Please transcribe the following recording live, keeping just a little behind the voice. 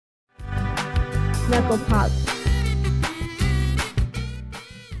Knucklepop.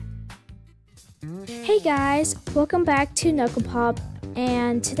 Hey guys, welcome back to Knucklepop,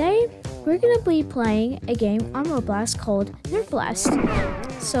 and today we're gonna be playing a game on Roblox called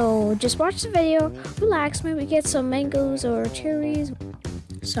Nerf. So just watch the video, relax, maybe get some mangoes or cherries.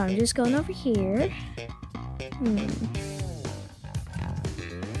 So I'm just going over here.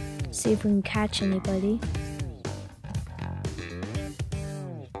 See if we can catch anybody.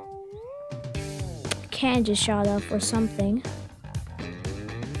 Can just shot off or something.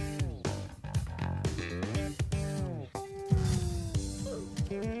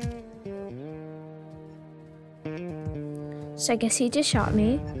 So I guess he just shot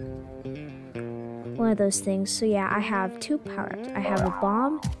me. One of those things. So yeah, I have two power-ups. I have a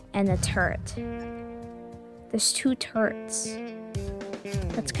bomb and a turret. There's two turrets.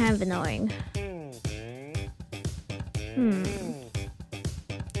 That's kind of annoying.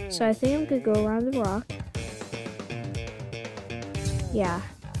 So I think I'm gonna go around the rock. Yeah,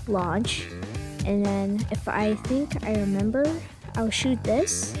 launch. And then if I think I remember, I'll shoot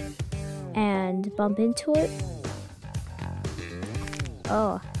this and bump into it.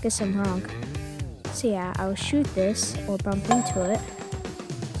 Oh, guess I'm wrong. So yeah, I'll shoot this or bump into it.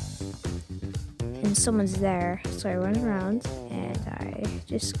 And someone's there, so I run around and I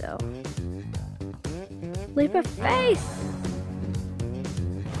just go. Leap of faith!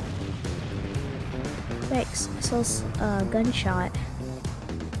 Thanks, I saw a gunshot.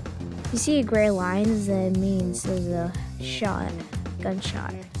 If you see a gray line, that means there's a shot,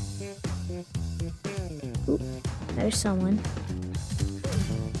 gunshot. Oop, there's someone.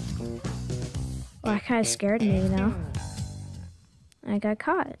 Well, that kind of scared me, you know? I got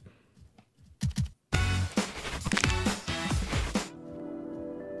caught.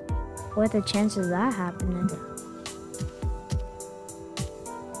 What are the chances of that happening?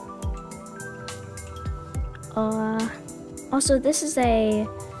 Also this is I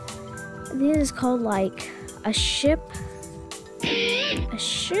think it's called like a ship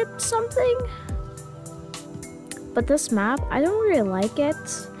something. But this map, I don't really like it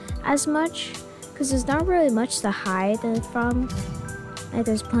as much because there's not really much to hide from. Like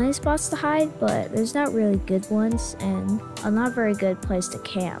there's plenty of spots to hide, but there's not really good ones and a not very good place to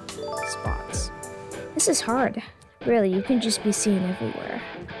camp spots. This is hard. Really, you can just be seen everywhere.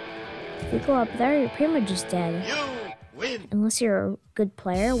 If you go up there, you're pretty much just dead. Unless you're a good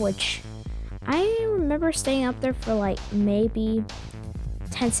player, which I remember staying up there for like maybe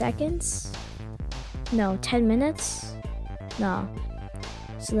 10 seconds. No, 10 minutes. No.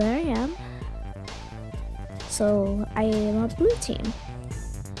 So there I am. So I am on blue team.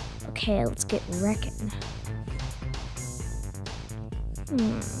 Okay, let's get wrecking.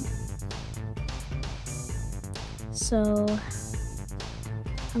 So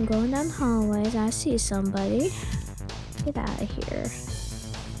I'm going down hallways. I see somebody. Get out of here.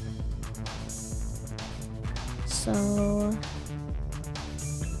 So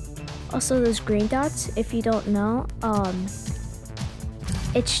also those green dots, if you don't know,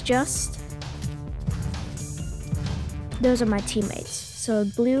 it's just those are my teammates. So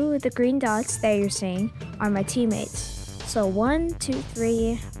blue, the green dots that you're seeing are my teammates. So 1, 2,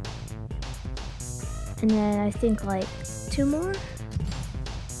 3, and then I think like 2 more.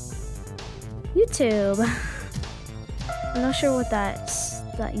 YouTube. I'm not sure what that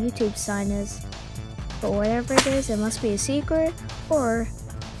YouTube sign is, but whatever it is, it must be a secret, or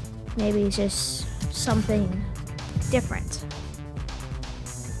maybe it's just something different.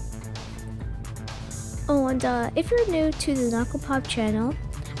 Oh, and if you're new to the Knucklepop channel,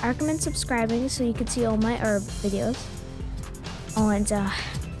 I recommend subscribing so you can see all my herb videos. Oh, and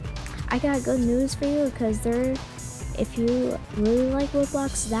I got good news for you because if you really like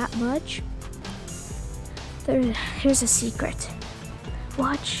Roblox that much, here's a secret.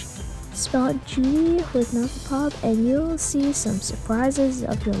 Watch, spell out Judy with Knucklepop and you'll see some surprises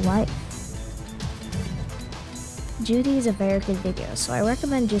of your life. Judy is a very good video, so I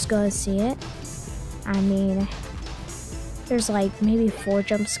recommend just go and see it. I mean, there's like maybe 4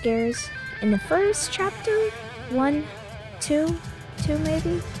 jump scares in the first chapter, 1, 2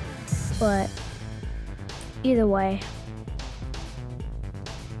 maybe, but either way.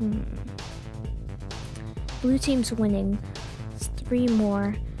 Blue team's winning. It's 3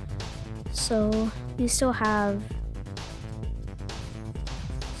 more. So we still have.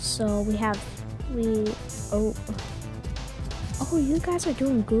 So oh, you guys are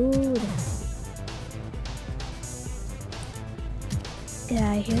doing good. Get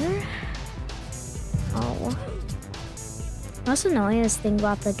out of here. Oh. Most annoyingest thing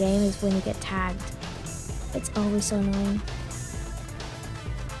about the game is when you get tagged. It's always so annoying.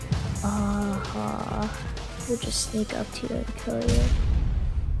 Oh. We'll just sneak up to you and kill you.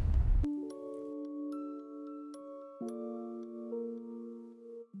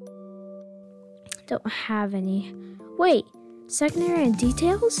 Don't have any. Wait, secondary and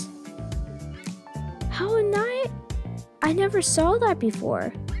details? How am I never saw that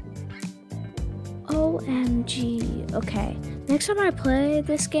before. OMG. Okay, next time I play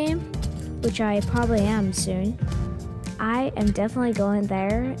this game, which I probably am soon, I am definitely going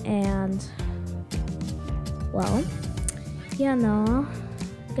there and, well, you know,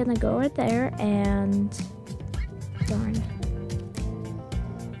 gonna go right there and, darn,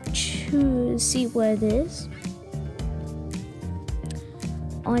 choose, see what it is.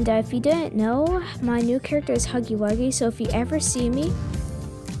 And if you didn't know, my new character is Huggy Wuggy, so if you ever see me,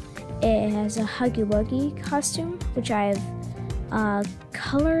 it has a Huggy Wuggy costume, which I've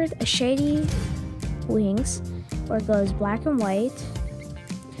colored a shady wings, where it goes black and white.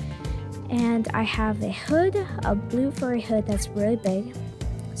 And I have a hood, a blue furry hood that's really big,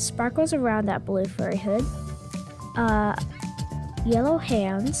 sparkles around that blue furry hood, yellow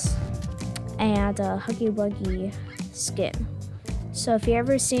hands, and a Huggy Wuggy skin. So if you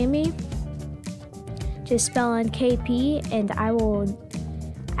ever see me, just spell in KP and I will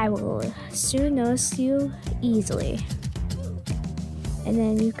soon notice you easily. And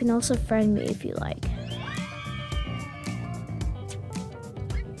then you can also friend me if you like.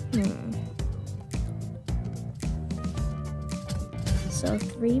 So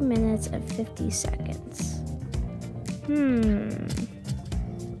 3 minutes and 50 seconds.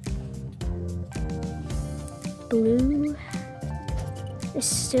 Blue is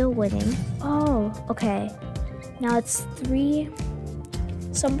still winning. Oh, okay. Now it's 3.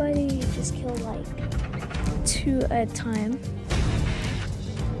 Somebody just killed like 2 at a time.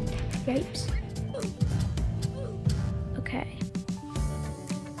 Yipes. Okay.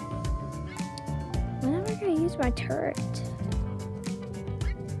 When am I gonna use my turret?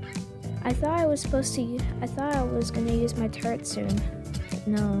 I thought I was gonna use my turret soon. But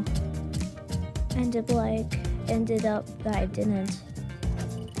no. Ended up that I didn't.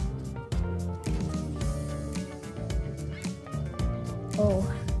 Oh,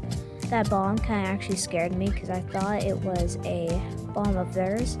 that bomb kind of actually scared me because I thought it was a bomb of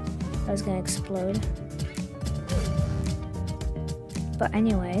theirs that was gonna explode. But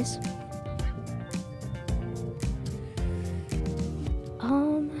anyways,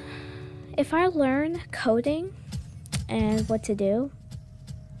 if I learn coding and what to do,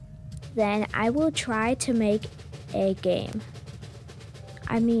 then I will try to make a game.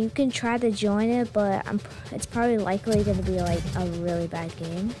 I mean, you can try to join it, but it's probably likely going to be like a really bad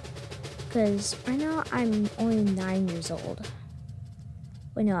game. Because right now I'm only 9 years old.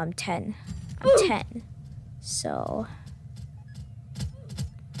 Wait, no, I'm 10. I'm 10. So,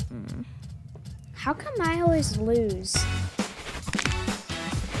 how come I always lose?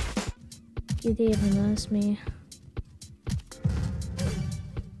 You didn't even notice me.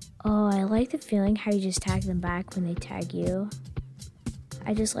 Oh, I like the feeling how you just tag them back when they tag you.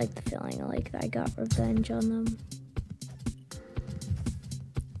 I just like the feeling like I got revenge on them.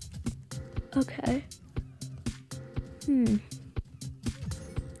 Okay.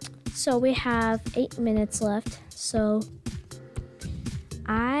 So we have 8 minutes left. So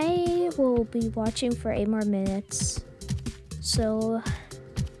I will be watching for 8 more minutes. So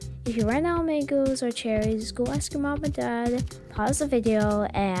if you run out of mangoes or cherries, go ask your mom and dad, pause the video,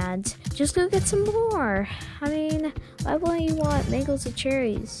 and just go get some more. I mean, why wouldn't you want mangoes or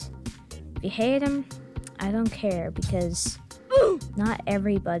cherries? If you hate them, I don't care, because not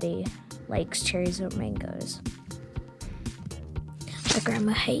everybody likes cherries or mangoes. My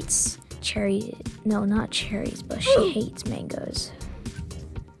grandma hates not cherries, but she hates mangoes.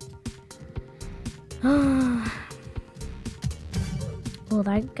 Well,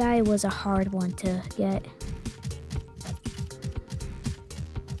 that guy was a hard one to get.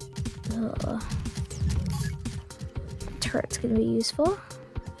 Turret's gonna be useful.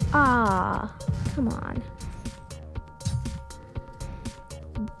 Ah, come on.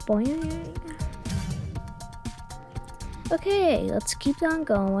 Boing. Okay, let's keep on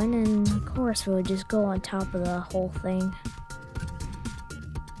going, and of course we'll just go on top of the whole thing.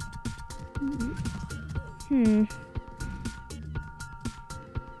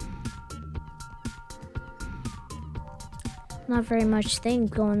 Not very much thing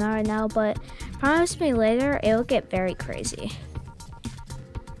going on right now, but promise me later it'll get very crazy.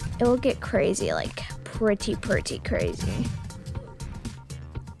 It will get crazy, like pretty crazy.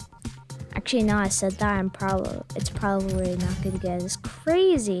 Actually, now I said that, it's probably not gonna get as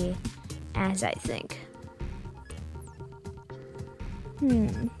crazy as I think.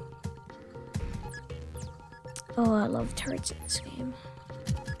 Oh, I love turrets in this game.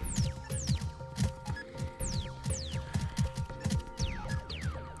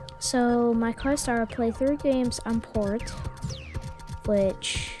 So my quest are play 3 games on port,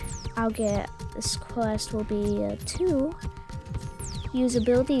 which I'll get. This quest will be 2. Use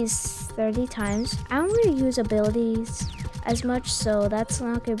abilities 30 times. I don't really use abilities as much, so that's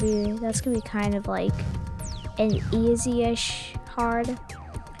gonna be kind of like an easy-ish hard.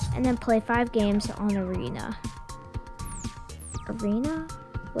 And then play 5 games on arena. Arena?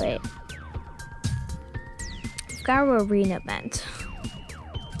 Wait. I forgot what arena meant.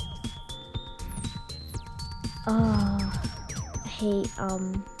 Oh, I hate,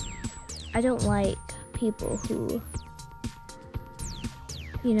 I don't like people who,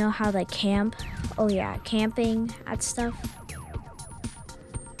 you know how they camp? Oh yeah, camping at stuff.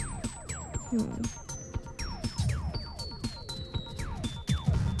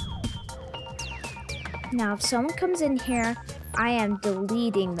 Now, if someone comes in here, I am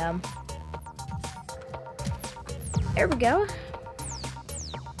deleting them. There we go.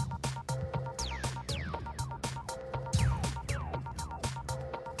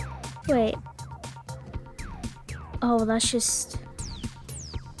 Wait. Oh, that's just...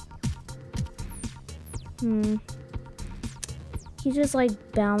 He just like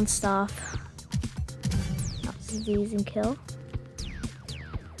bounced off. These and kill.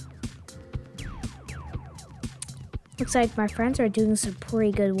 Looks like my friends are doing some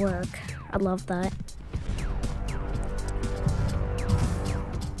pretty good work. I love that.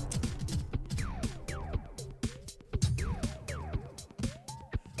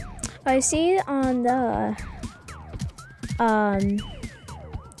 I see on the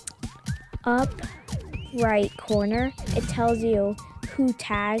up right corner, it tells you who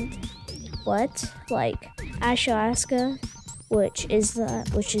tagged what, like Ashalaska, which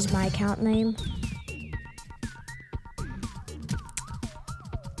is my account name.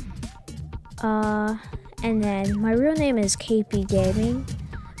 And then my real name is KP Gaming,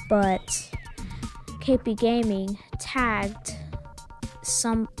 but KP Gaming tagged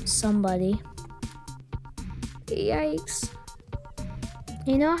somebody. Yikes.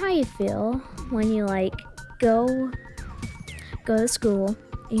 You know how you feel when you like go to school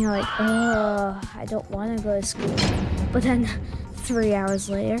and you're like, oh, I don't want to go to school, but then 3 hours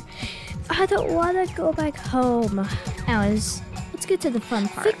later, I don't want to go back home. Anyways, let's get to the fun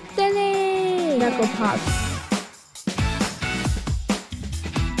part. Knucklepop.